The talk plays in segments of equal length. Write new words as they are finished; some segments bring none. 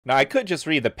Now, I could just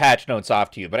read the patch notes off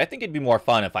to you, but I think it'd be more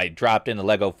fun if I dropped into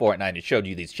LEGO Fortnite and showed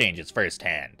you these changes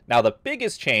firsthand. Now, the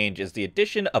biggest change is the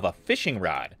addition of a fishing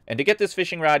rod. And to get this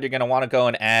fishing rod, you're going to want to go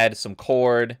and add some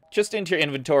cord just into your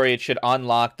inventory. It should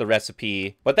unlock the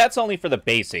recipe, but that's only for the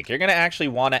basic. You're going to actually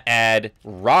want to add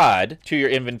rod to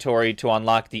your inventory to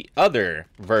unlock the other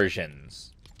versions.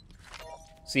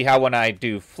 See how when I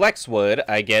do flex wood,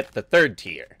 I get the 3rd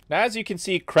tier. Now, as you can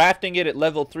see, crafting it at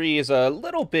level 3 is a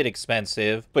little bit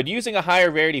expensive, but using a higher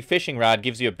rarity fishing rod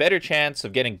gives you a better chance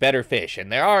of getting better fish,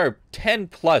 and there are 10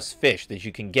 plus fish that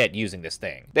you can get using this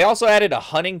thing. They also added a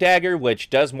hunting dagger, which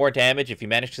does more damage if you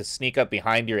manage to sneak up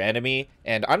behind your enemy,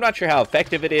 and I'm not sure how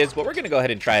effective it is, but we're going to go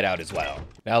ahead and try it out as well.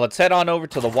 Now, let's head on over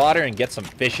to the water and get some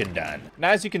fishing done. Now,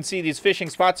 as you can see, these fishing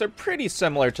spots are pretty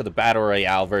similar to the Battle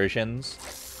Royale versions.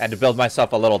 I had to build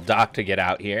myself a little dock to get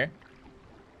out here.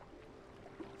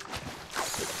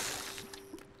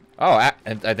 Oh,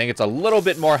 and I think it's a little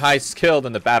bit more high skill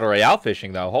than the Battle Royale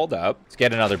fishing, though. Hold up. Let's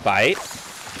get another bite.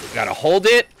 We gotta hold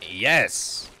it.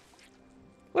 Yes.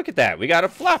 Look at that. We got a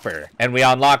flopper. And we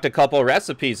unlocked a couple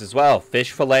recipes as well.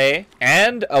 Fish fillet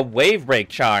and a wave break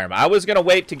charm. I was gonna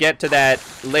wait to get to that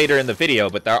later in the video,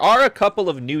 but there are a couple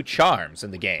of new charms in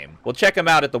the game. We'll check them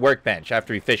out at the workbench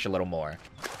after we fish a little more.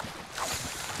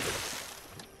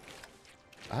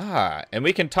 Ah, and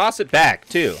we can toss it back,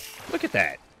 too. Look at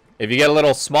that. If you get a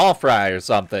little small fry or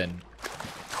something.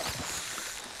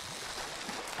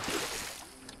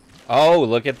 Oh,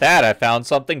 look at that. I found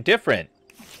something different.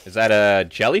 Is that a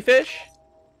jellyfish?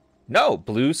 No,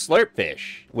 blue slurp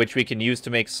fish, which we can use to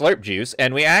make slurp juice.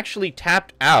 And we actually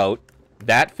tapped out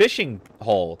that fishing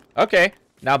hole. Okay.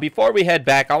 Now, before we head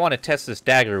back, I want to test this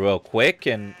dagger real quick.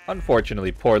 And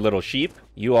unfortunately, poor little sheep,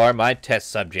 you are my test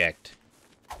subject.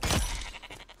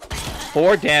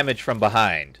 4 damage from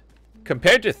behind.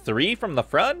 Compared to 3 from the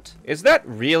front? Is that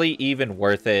really even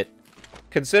worth it?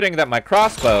 Considering that my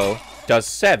crossbow does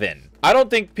 7. I don't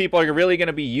think people are really going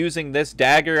to be using this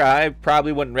dagger. I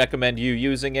probably wouldn't recommend you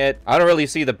using it. I don't really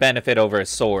see the benefit over a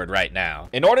sword right now.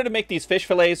 In order to make these fish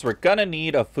fillets, we're going to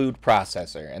need a food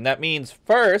processor. And that means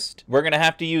first, we're going to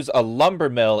have to use a lumber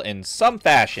mill in some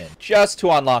fashion just to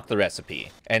unlock the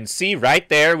recipe. And see right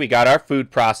there, we got our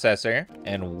food processor.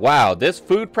 And wow, this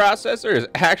food processor is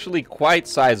actually quite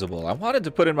sizable. I wanted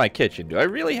to put in my kitchen. Do I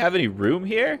really have any room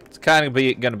here? It's kind of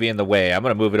going to be in the way. I'm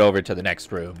going to move it over to the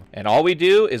next room. And all we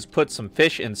do is put some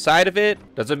fish inside of it.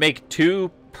 Does it make 2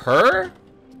 per?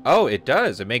 Oh, it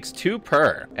does. It makes 2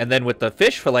 per. And then with the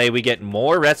fish fillet, we get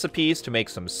more recipes to make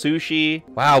some sushi.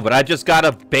 Wow, but I just got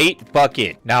a bait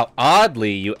bucket. Now,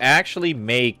 oddly, you actually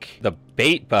make the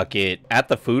bait bucket at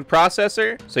the food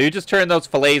processor. So you just turn those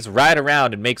fillets right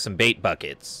around and make some bait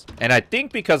buckets. And I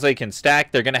think because they can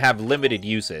stack, they're going to have limited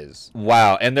uses.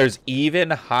 Wow, and there's even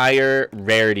higher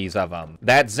rarities of them.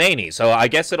 That's zany. So I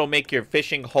guess it'll make your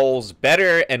fishing holes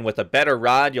better, and with a better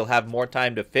rod, you'll have more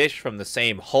time to fish from the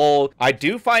same hole. I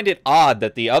do find it odd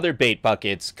that the other bait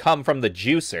buckets come from the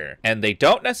juicer, and they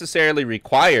don't necessarily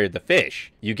require the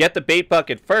fish. You get the bait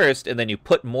bucket first, and then you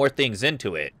put more things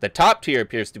into it. The top tier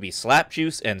appears to be slap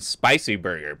juice and spicy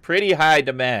burger. Pretty high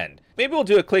demand. Maybe we'll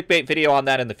do a clickbait video on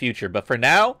that in the future, but for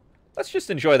now, let's just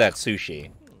enjoy that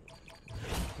sushi.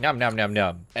 Nom nom nom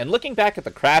nom. And looking back at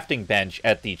the crafting bench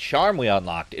at the charm we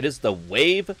unlocked, it is the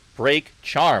wave break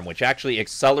charm, which actually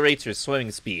accelerates your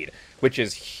swimming speed, which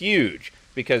is huge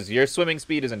because your swimming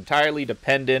speed is entirely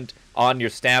dependent on your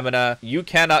stamina. You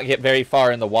cannot get very far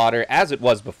in the water as it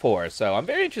was before, so I'm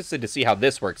very interested to see how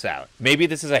this works out. Maybe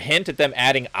this is a hint at them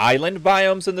adding island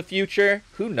biomes in the future?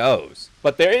 Who knows?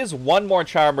 But there is one more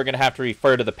charm we're going to have to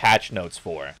refer to the patch notes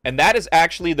for, and that is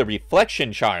actually the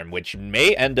reflection charm, which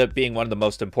may end up being one of the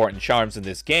most important charms in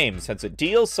this game since it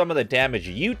deals some of the damage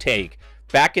you take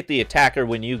back at the attacker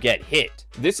when you get hit.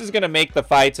 This is going to make the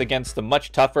fights against the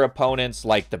much tougher opponents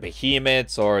like the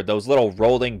behemoths or those little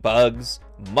rolling bugs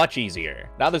much easier.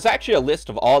 Now, there's actually a list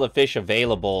of all the fish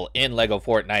available in LEGO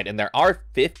Fortnite, and there are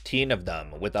 15 of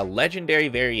them with a legendary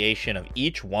variation of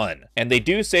each one. And they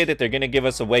do say that they're going to give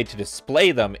us a way to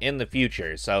display them in the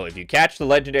future. So if you catch the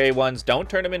legendary ones, don't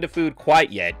turn them into food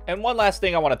quite yet. And one last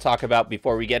thing I want to talk about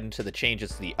before we get into the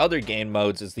changes to the other game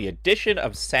modes is the addition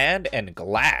of sand and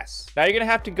glass. Now, you're going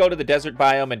to have to go to the desert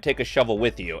biome and take a shovel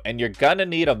with you, and you're going to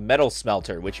need a metal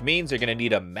smelter, which means you're going to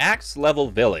need a max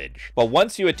level village. But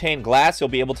once you attain glass, you'll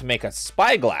be able to make a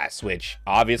spyglass, which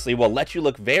obviously will let you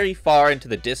look very far into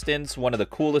the distance, one of the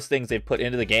coolest things they've put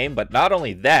into the game. But not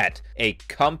only that, a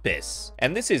compass.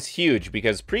 And this is huge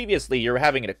because previously you were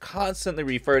having to constantly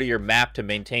refer to your map to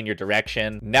maintain your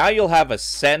direction. Now you'll have a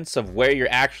sense of where you're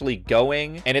actually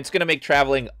going, and it's going to make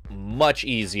traveling much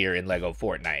easier in LEGO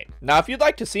Fortnite. Now, if you'd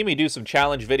like to see me do some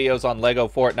challenge videos on LEGO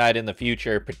Fortnite in the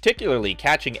future, particularly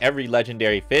catching every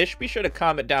legendary fish, be sure to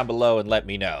comment down below and let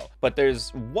me know. But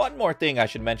there's one more thing I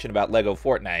should mention about LEGO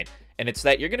Fortnite, and it's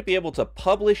that you're going to be able to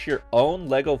publish your own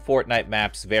LEGO Fortnite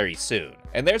maps very soon.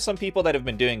 And there's some people that have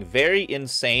been doing very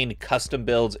insane custom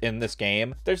builds in this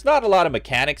game. There's not a lot of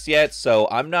mechanics yet, so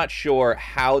I'm not sure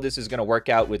how this is going to work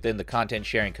out within the content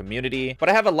sharing community, but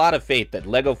I have a lot of faith that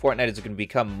LEGO Fortnite is going to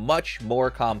become much more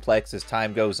complex as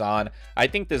time goes on. I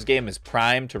think this game is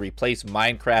primed to replace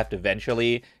Minecraft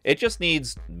eventually. It just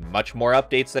needs much more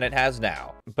updates than it has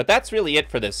now. But that's really it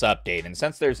for this update, and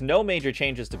since there's no major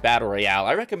changes to Battle Royale,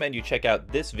 I recommend you check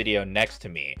out this video next to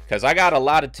me, because I got a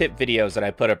lot of tip videos that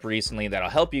I put up recently that'll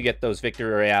help you get those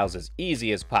Victory Royales as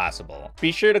easy as possible.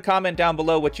 Be sure to comment down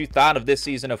below what you thought of this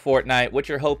season of Fortnite, what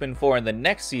you're hoping for in the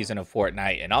next season of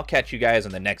Fortnite, and I'll catch you guys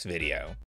in the next video.